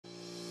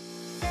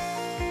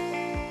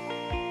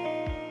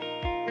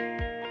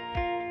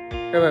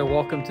Everybody,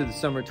 welcome to the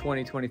Summer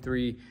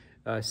 2023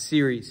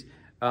 series.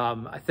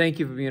 I thank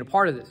you for being a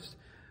part of this.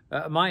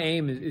 My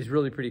aim is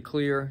really pretty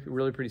clear,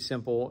 really pretty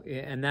simple,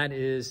 and that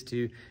is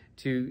to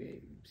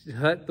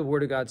let the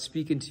Word of God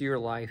speak into your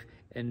life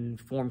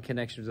and form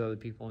connections with other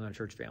people in our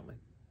church family.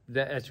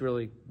 That's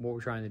really what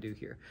we're trying to do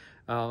here.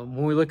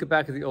 When we look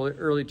back at the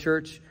early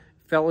church,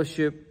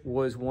 fellowship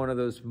was one of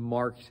those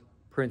marked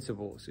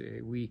principles.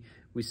 We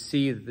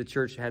see that the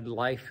church had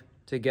life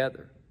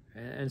together.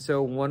 And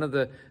so one of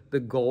the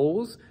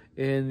goals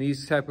in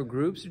these type of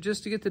groups are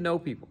just to get to know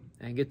people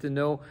and get to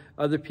know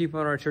other people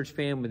in our church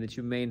family that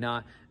you may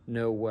not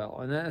know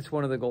well. And that's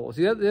one of the goals.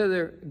 The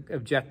other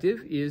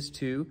objective is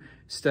to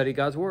study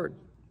God's Word.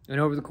 And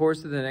over the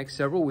course of the next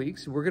several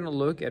weeks, we're going to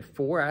look at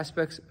 4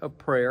 aspects of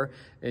prayer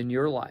in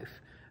your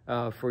life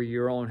for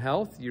your own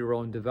health, your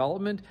own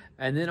development,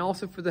 and then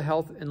also for the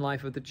health and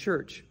life of the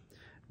church.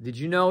 Did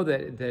you know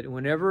that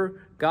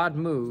whenever God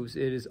moves,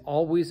 it is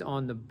always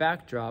on the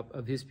backdrop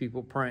of his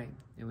people praying?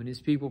 And when his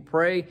people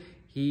pray,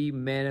 he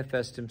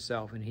manifests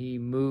himself and he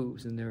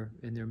moves in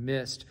their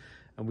midst.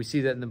 And we see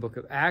that in the book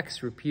of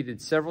Acts,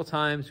 repeated several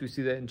times. We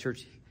see that in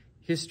church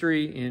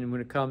history and when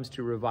it comes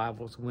to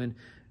revivals. When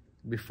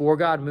before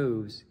God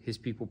moves, his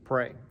people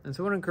pray. And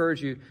so I want to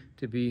encourage you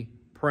to be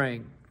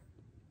praying.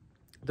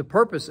 The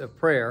purpose of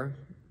prayer,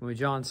 when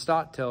John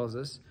Stott tells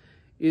us,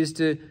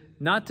 is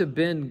not to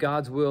bend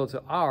God's will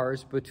to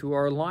ours, but to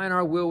align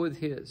our will with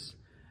his.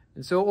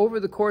 And so over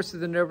the course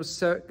of the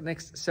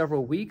next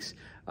several weeks,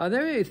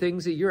 there may be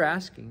things that you're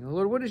asking.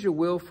 Lord, what is your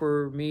will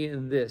for me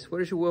in this?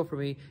 What is your will for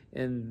me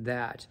in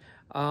that?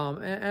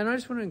 And I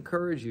just want to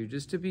encourage you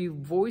just to be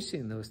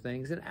voicing those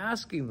things and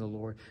asking the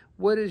Lord,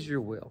 what is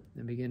your will?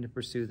 And begin to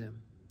pursue them.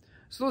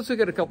 So let's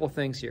look at a couple of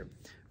things here.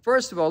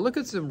 First of all, look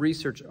at some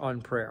research on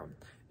prayer.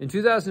 In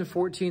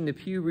 2014, the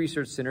Pew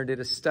Research Center did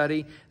a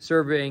study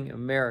surveying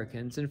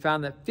Americans and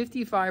found that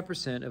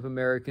 55% of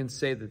Americans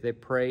say that they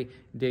pray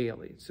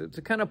daily. So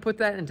to kind of put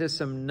that into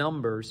some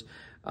numbers,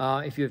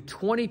 if you have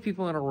 20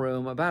 people in a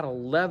room, about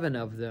 11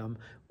 of them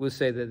will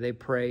say that they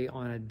pray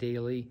on a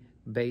daily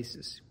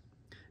basis.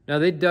 Now,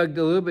 they dug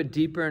a little bit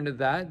deeper into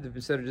that.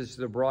 Instead of just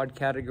the broad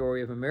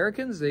category of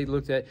Americans, they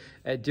looked at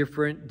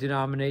different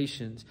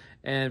denominations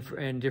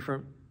and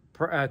different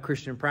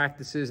Christian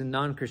practices and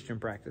non-Christian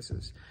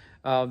practices.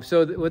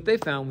 So what they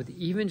found with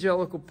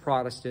evangelical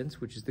Protestants,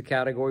 which is the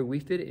category we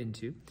fit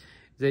into, is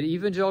that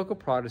evangelical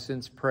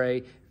Protestants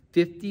pray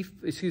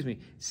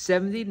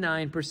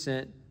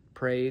 79%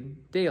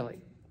 prayed daily.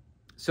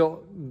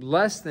 So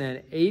less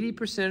than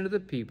 80% of the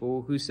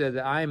people who said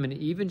that I am an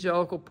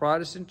evangelical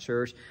Protestant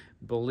church,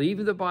 believe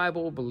in the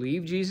Bible,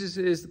 believe Jesus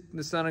is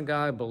the Son of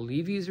God,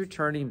 believe he's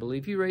returning,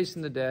 believe he raised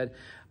from the dead,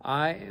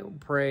 I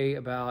pray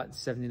about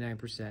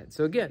 79%.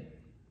 So again,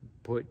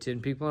 put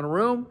 10 people in a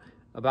room,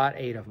 about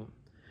 8 of them.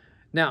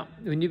 Now,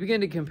 when you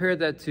begin to compare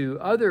that to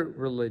other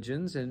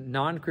religions and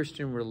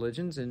non-Christian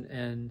religions,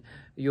 and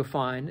you'll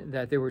find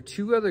that there were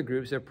 2 other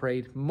groups that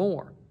prayed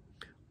more.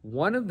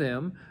 One of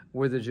them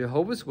were the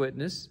Jehovah's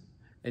Witnesses,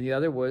 and the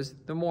other was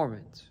the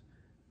Mormons.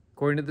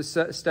 According to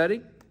the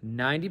study,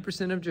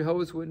 90% of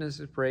Jehovah's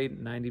Witnesses prayed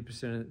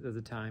 90% of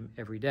the time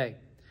every day.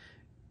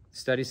 The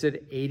study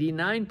said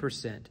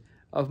 89%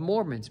 of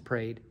Mormons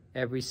prayed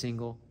every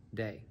single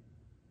day.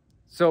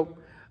 So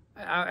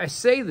I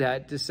say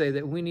that to say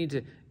that we need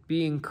to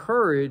be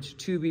encouraged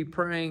to be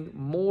praying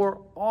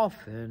more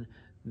often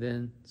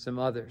than some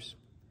others.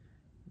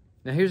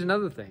 Now, here's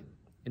another thing.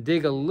 And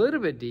dig a little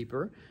bit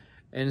deeper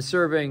in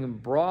surveying a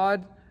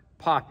broad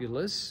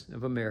populace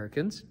of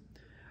Americans,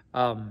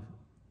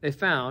 they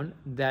found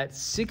that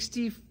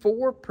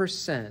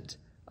 64%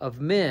 of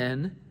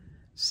men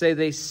say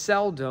they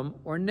seldom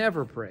or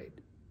never prayed.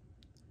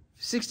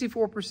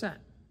 64%.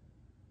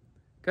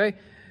 Okay?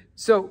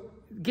 So,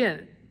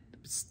 again,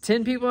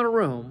 10 people in a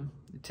room,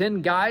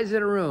 10 guys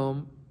in a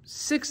room,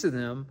 6 of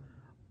them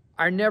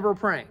are never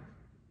praying.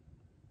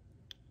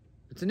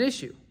 It's an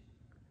issue.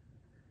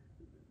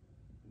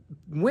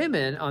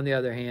 Women, on the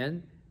other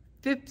hand,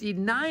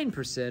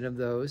 59% of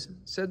those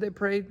said they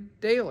prayed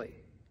daily.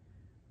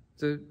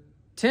 So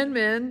 10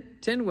 men,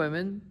 10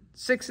 women,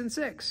 6 and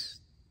 6.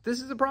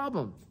 This is a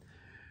problem.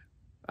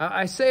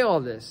 I say all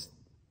this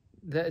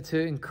to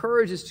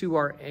encourage us to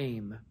our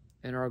aim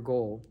and our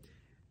goal,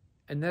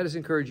 and that is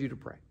encourage you to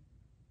pray.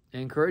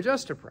 And encourage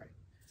us to pray.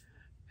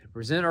 And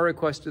present our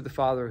request to the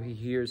Father who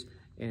hears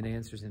and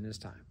answers in his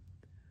time.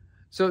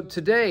 So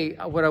today,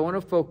 what I want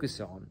to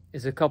focus on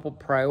is a couple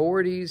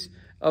priorities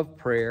of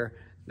prayer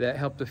that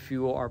help to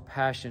fuel our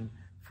passion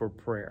for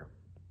prayer.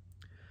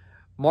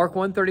 Mark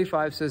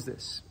 1:35 says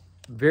this: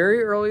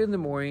 very early in the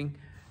morning,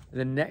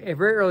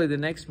 very early the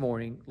next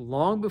morning,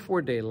 long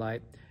before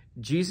daylight,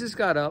 Jesus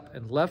got up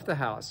and left the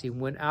house. He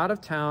went out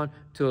of town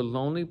to a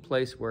lonely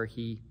place where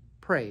he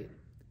prayed.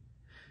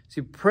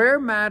 See, prayer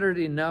mattered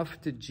enough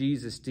to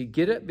Jesus to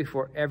get up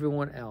before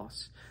everyone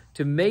else,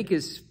 to make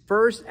his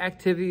first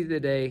activity of the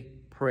day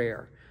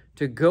prayer,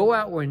 to go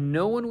out where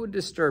no one would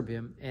disturb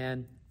him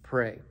and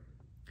pray.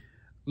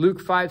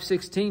 Luke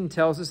 5:16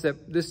 tells us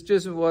that this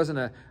just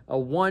wasn't a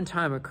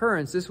one-time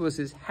occurrence. This was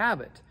his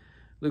habit.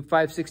 Luke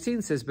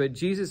 5:16 says, but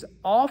Jesus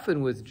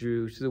often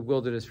withdrew to the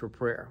wilderness for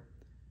prayer.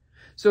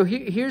 So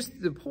here's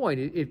the point.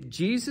 If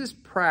Jesus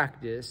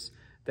practiced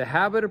the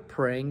habit of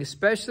praying,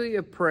 especially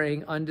of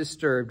praying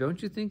undisturbed,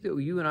 don't you think that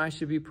you and I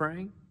should be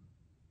praying?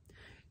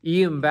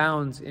 E.M.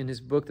 Bounds, in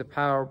his book, The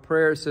Power of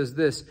Prayer, says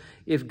this: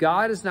 if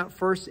God is not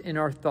first in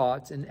our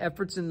thoughts and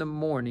efforts in the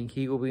morning,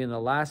 he will be in the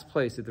last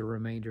place of the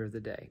remainder of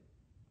the day.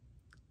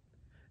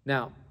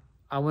 Now,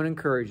 I want to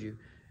encourage you,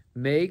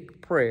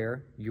 make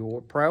prayer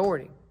your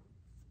priority.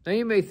 Now,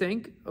 you may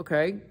think,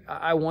 okay,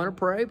 I want to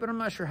pray, but I'm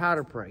not sure how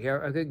to pray.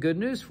 I've got good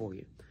news for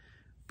you.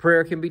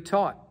 Prayer can be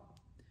taught.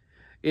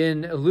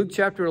 In Luke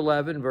chapter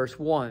 11, verse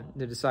 1,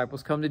 the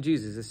disciples come to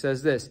Jesus. It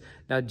says this: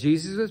 now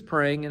Jesus was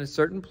praying in a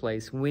certain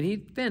place. When he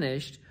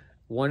finished,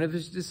 one of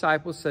his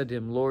disciples said to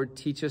him, Lord,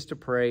 teach us to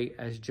pray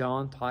as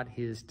John taught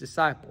his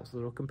disciples. A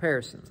little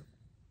comparison.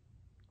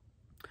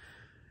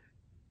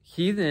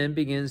 He then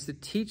begins to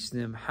teach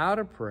them how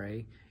to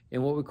pray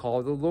in what we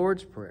call the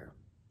Lord's Prayer.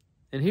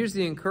 And here's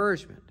the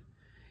encouragement.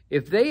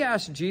 If they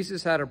asked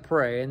Jesus how to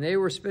pray and they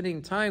were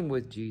spending time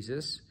with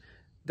Jesus,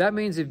 that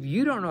means if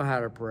you don't know how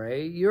to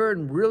pray, you're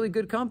in really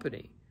good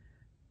company.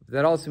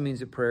 That also means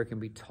that prayer can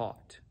be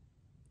taught.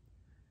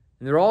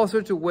 And there are all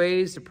sorts of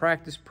ways to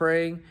practice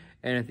praying.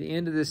 And at the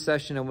end of this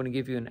session, I want to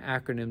give you an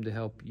acronym to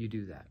help you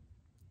do that.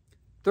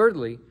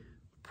 Thirdly,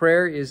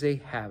 prayer is a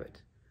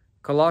habit.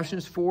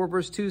 Colossians 4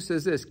 verse 2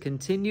 says this: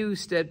 continue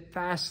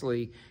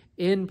steadfastly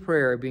in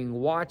prayer, being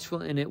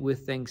watchful in it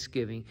with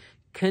thanksgiving.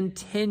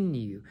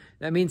 Continue.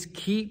 That means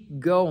keep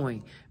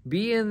going.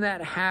 Be in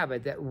that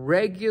habit, that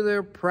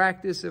regular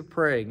practice of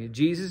praying.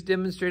 Jesus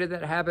demonstrated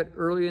that habit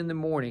early in the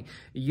morning.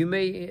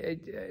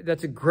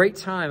 That's a great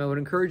time. I would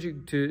encourage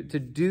you to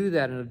do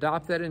that and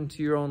adopt that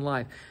into your own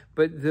life.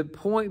 But the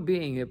point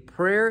being that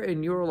prayer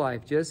in your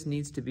life just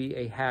needs to be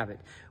a habit.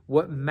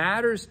 What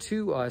matters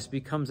to us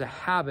becomes a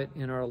habit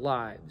in our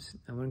lives.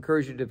 I would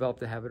encourage you to develop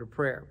the habit of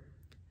prayer.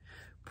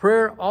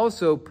 Prayer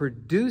also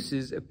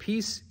produces a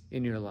peace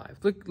in your life.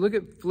 Look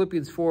at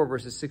Philippians 4,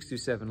 verses 6 through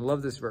 7. I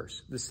love this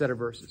verse, this set of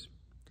verses.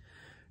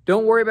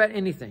 Don't worry about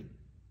anything.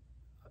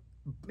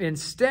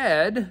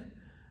 Instead,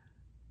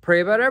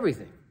 pray about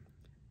everything.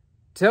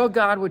 Tell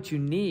God what you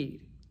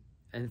need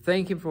and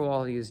thank him for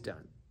all he has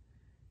done.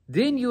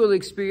 Then you will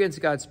experience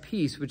God's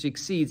peace, which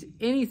exceeds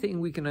anything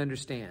we can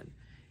understand.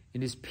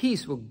 And his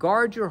peace will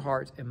guard your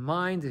hearts and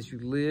minds as you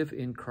live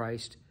in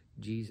Christ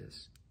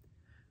Jesus.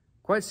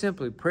 Quite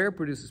simply, prayer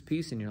produces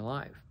peace in your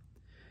life.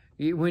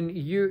 When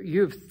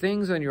you have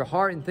things on your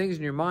heart and things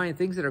in your mind,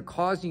 things that are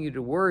causing you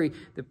to worry,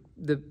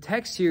 the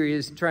text here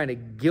is trying to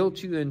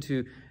guilt you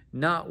into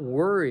not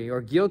worrying,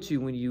 or guilt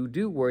you when you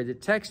do worry. The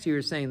text here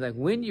is saying, like,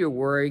 when you're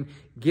worrying,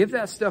 give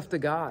that stuff to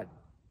God.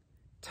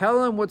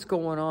 Tell him what's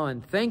going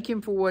on. Thank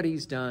him for what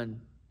he's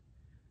done.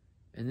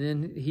 And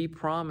then he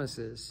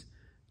promises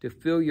to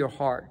fill your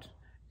heart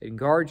and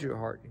guard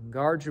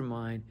your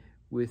mind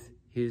with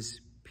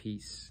his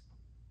peace.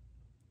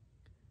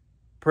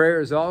 Prayer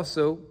is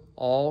also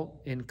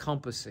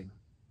all-encompassing.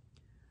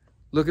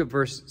 Look at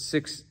verse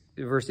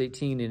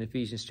 18 in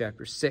Ephesians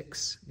chapter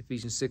 6.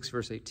 Ephesians 6,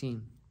 verse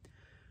 18.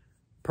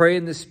 Pray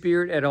in the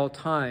Spirit at all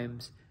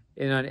times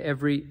and on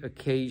every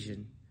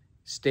occasion.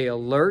 Stay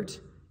alert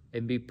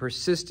and be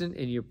persistent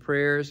in your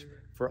prayers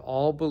for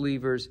all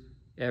believers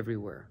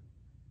everywhere.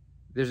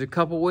 There's a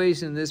couple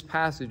ways in this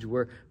passage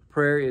where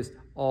prayer is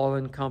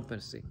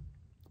all-encompassing.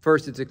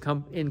 First, it's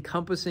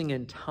encompassing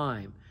in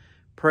time.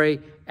 Pray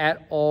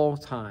at all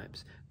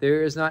times.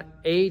 There is not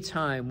a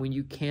time when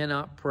you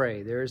cannot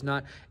pray. There is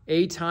not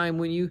a time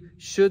when you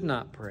should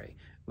not pray.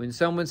 When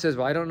someone says,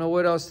 well, I don't know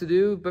what else to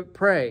do, but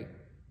pray.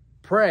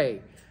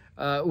 Pray.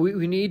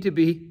 We need to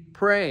be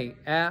praying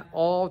at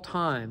all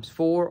times,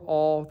 for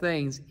all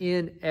things,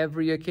 in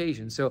every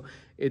occasion. So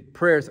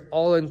prayer is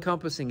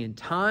all-encompassing in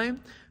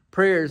time.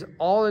 Prayer is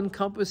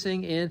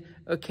all-encompassing in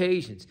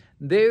occasions.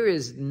 There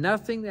is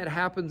nothing that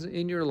happens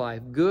in your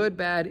life, good,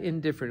 bad,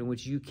 indifferent, in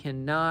which you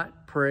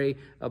cannot pray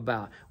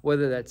about.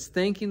 Whether that's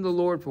thanking the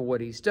Lord for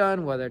what he's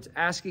done, whether it's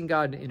asking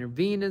God to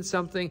intervene in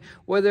something,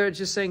 whether it's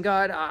just saying,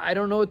 God, I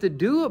don't know what to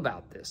do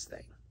about this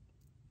thing.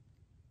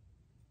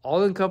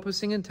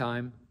 All-encompassing in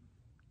time,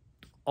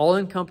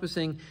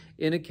 all-encompassing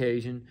in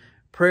occasion.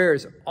 Prayer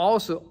is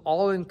also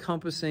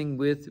all-encompassing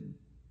with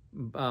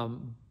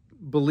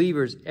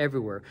believers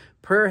everywhere.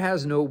 Prayer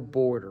has no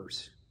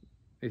borders,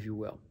 if you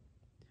will.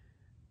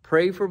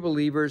 Pray for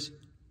believers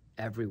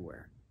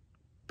everywhere.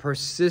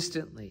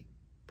 Persistently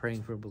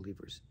praying for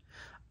believers.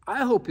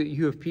 I hope that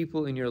you have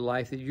people in your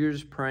life that you're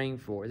just praying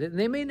for.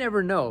 They may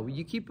never know.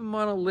 You keep them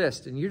on a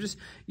list and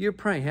you're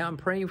praying. Hey, I'm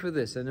praying for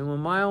this. And then in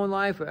my own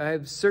life, I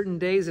have certain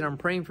days that I'm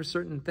praying for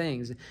certain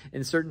things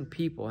and certain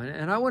people.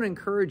 And I want to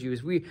encourage you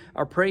as we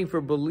are praying for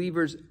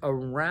believers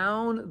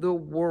around the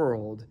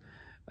world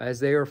as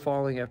they are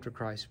following after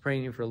Christ,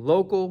 praying for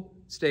local,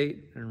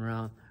 state, and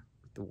around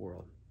the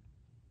world.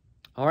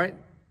 All right.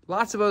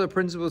 Lots of other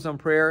principles on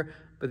prayer.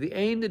 But the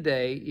aim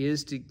today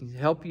is to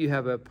help you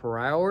have a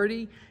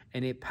priority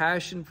and a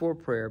passion for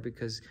prayer,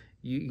 because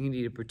you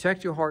need to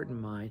protect your heart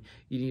and mind.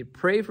 You need to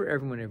pray for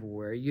everyone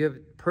everywhere. You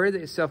have prayer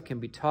that itself can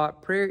be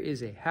taught. Prayer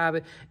is a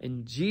habit,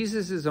 and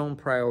Jesus' own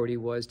priority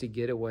was to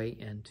get away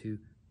and to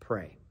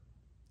pray.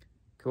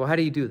 Okay, well, how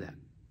do you do that?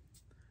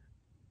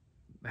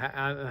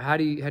 How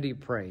do you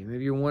pray?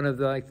 Maybe you're one of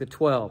the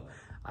 12.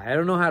 I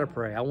don't know how to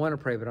pray. I want to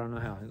pray, but I don't know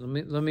how.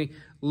 Let me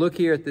look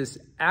here at this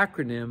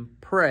acronym,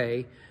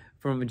 PRAY,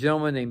 from a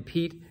gentleman named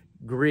Pete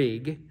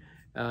Greig.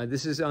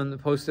 This is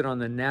posted on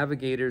the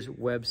Navigator's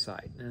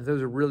website, and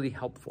those are really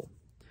helpful.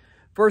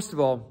 First of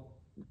all,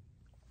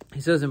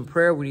 he says in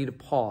prayer we need to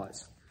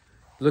pause.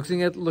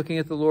 Looking at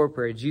the Lord's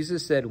Prayer,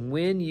 Jesus said,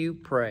 when you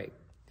pray,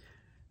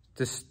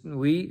 to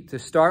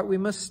start we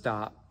must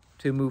stop.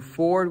 To move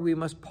forward we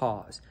must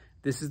pause.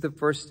 This is the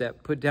first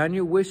step. Put down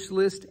your wish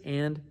list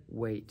and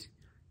wait.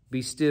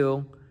 Be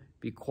still,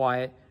 be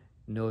quiet,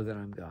 know that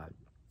I'm God.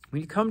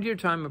 When you come to your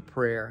time of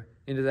prayer,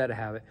 into that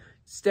habit,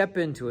 step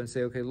into it and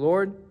say, okay,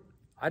 Lord,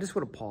 I just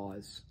want to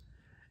pause,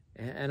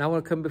 and I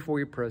want to come before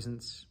your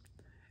presence,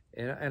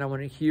 and I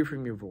want to hear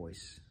from your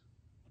voice.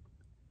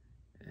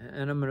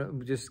 And I'm going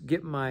to just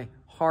get my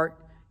heart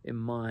and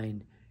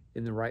mind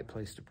in the right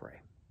place to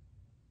pray.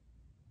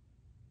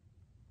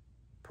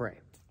 Pray.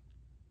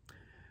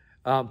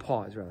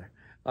 Pause,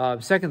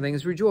 rather. Second thing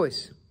is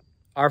rejoice.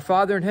 Our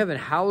Father in heaven,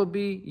 hallowed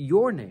be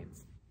your name.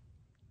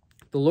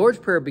 The Lord's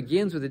Prayer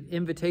begins with an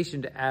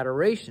invitation to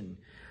adoration.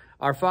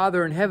 Our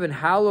Father in heaven,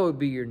 hallowed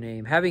be your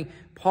name. Having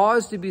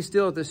paused to be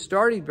still at the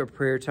starting of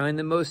prayer time,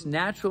 the most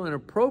natural and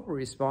appropriate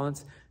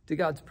response to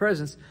God's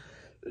presence,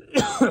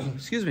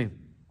 excuse me,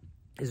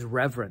 is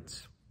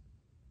reverence.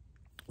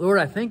 Lord,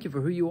 I thank you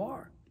for who you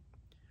are.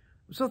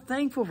 I'm so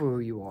thankful for who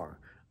you are.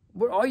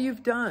 What all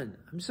you've done.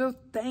 I'm so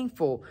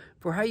thankful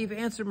for how you've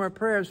answered my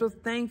prayer. I'm so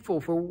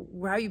thankful for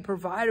how you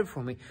provided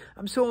for me.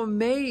 I'm so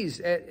amazed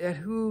at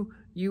who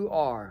you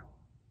are.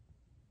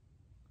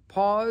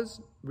 Pause,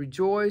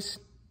 rejoice,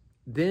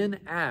 then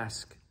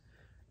ask,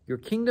 your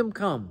kingdom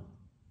come,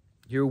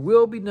 your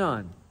will be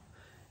done.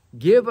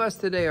 Give us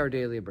today our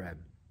daily bread.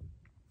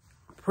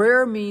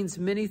 Prayer means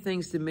many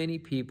things to many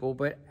people,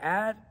 but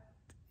at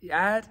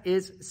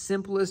its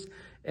simplest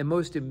and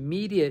most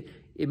immediate,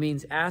 it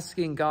means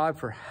asking God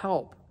for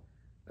help.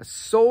 A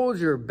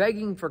soldier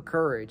begging for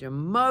courage, a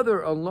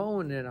mother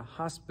alone in a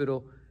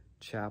hospital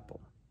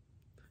chapel.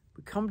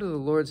 We come to the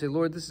Lord and say,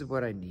 Lord, this is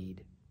what I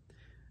need.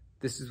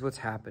 This is what's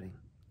happening.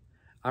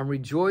 I'm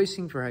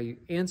rejoicing for how you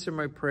answer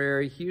my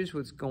prayer. Here's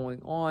what's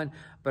going on,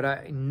 but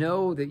I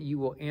know that you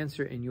will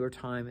answer in your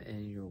time and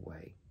in your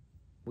way.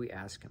 We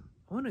ask him.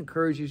 I want to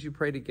encourage you as you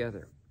pray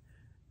together.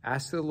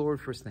 Ask the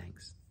Lord for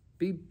things.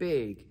 Be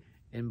big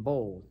and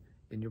bold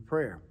in your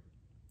prayer.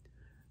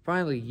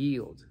 Finally,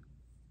 yield.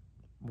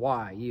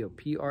 Why? Yield.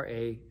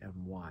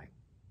 P-R-A-M-Y.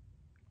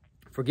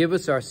 Forgive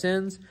us our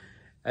sins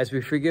as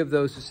we forgive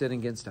those who sin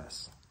against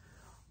us.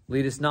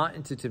 Lead us not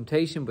into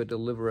temptation, but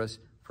deliver us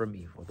from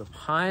evil. The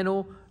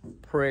final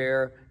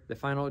prayer, the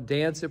final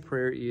dance of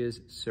prayer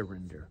is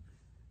surrender.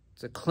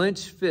 It's a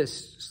clenched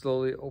fist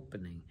slowly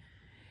opening.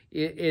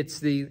 It's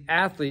the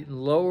athlete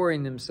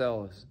lowering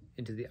themselves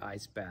into the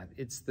ice bath.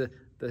 It's the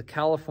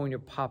California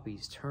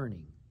poppies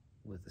turning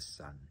with the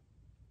sun.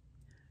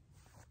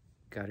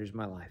 God, here's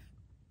my life.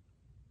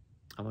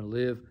 I'm going to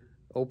live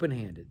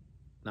open-handed,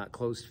 not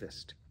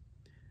closed-fist.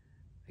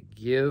 I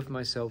give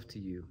myself to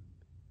you.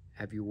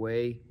 Have your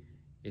way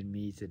in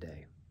me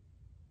today.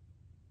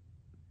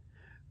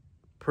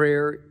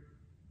 Prayer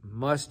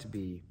must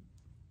be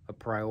a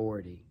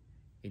priority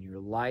in your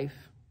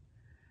life,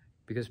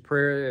 because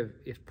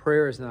if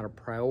prayer is not a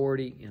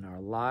priority in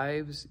our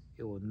lives,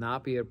 it will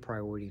not be a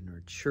priority in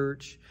our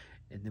church,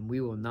 and then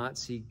we will not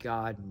see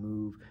God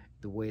move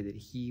the way that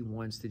he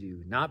wants to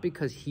do. Not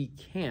because he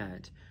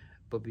can't,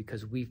 but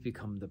because we've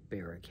become the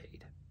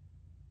barricade.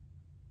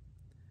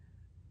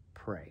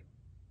 Pray.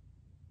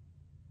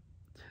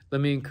 Let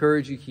me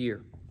encourage you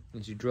here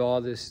as you draw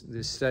this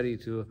study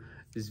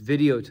this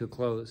video to a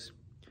close.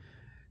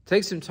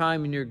 Take some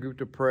time in your group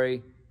to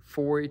pray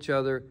for each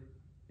other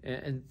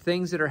and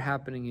things that are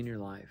happening in your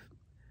life.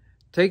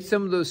 Take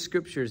some of those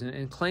scriptures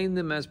and claim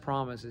them as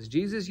promises.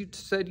 Jesus, you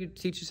said you'd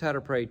teach us how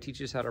to pray.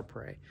 Teach us how to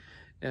pray.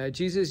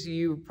 Jesus,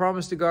 you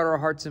promised to guard our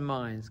hearts and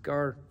minds.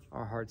 Guard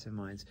our hearts and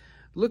minds.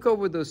 Look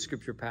over those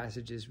scripture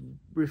passages.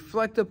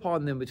 Reflect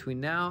upon them between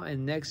now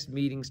and next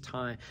meeting's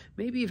time.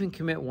 Maybe even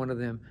commit one of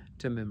them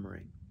to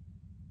memory.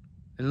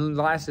 And then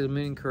lastly, let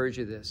me encourage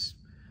you this.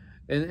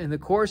 In the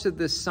course of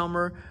this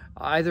summer,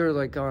 either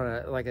like on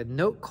a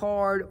note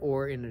card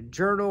or in a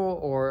journal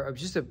or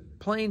just a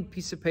plain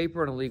piece of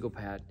paper on a legal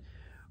pad,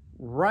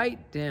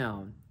 write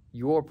down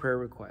your prayer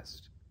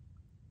request.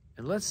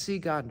 And let's see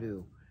God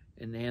move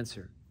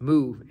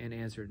and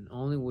answer in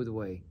only with the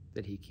way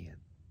that he can.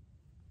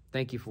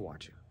 Thank you for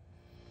watching.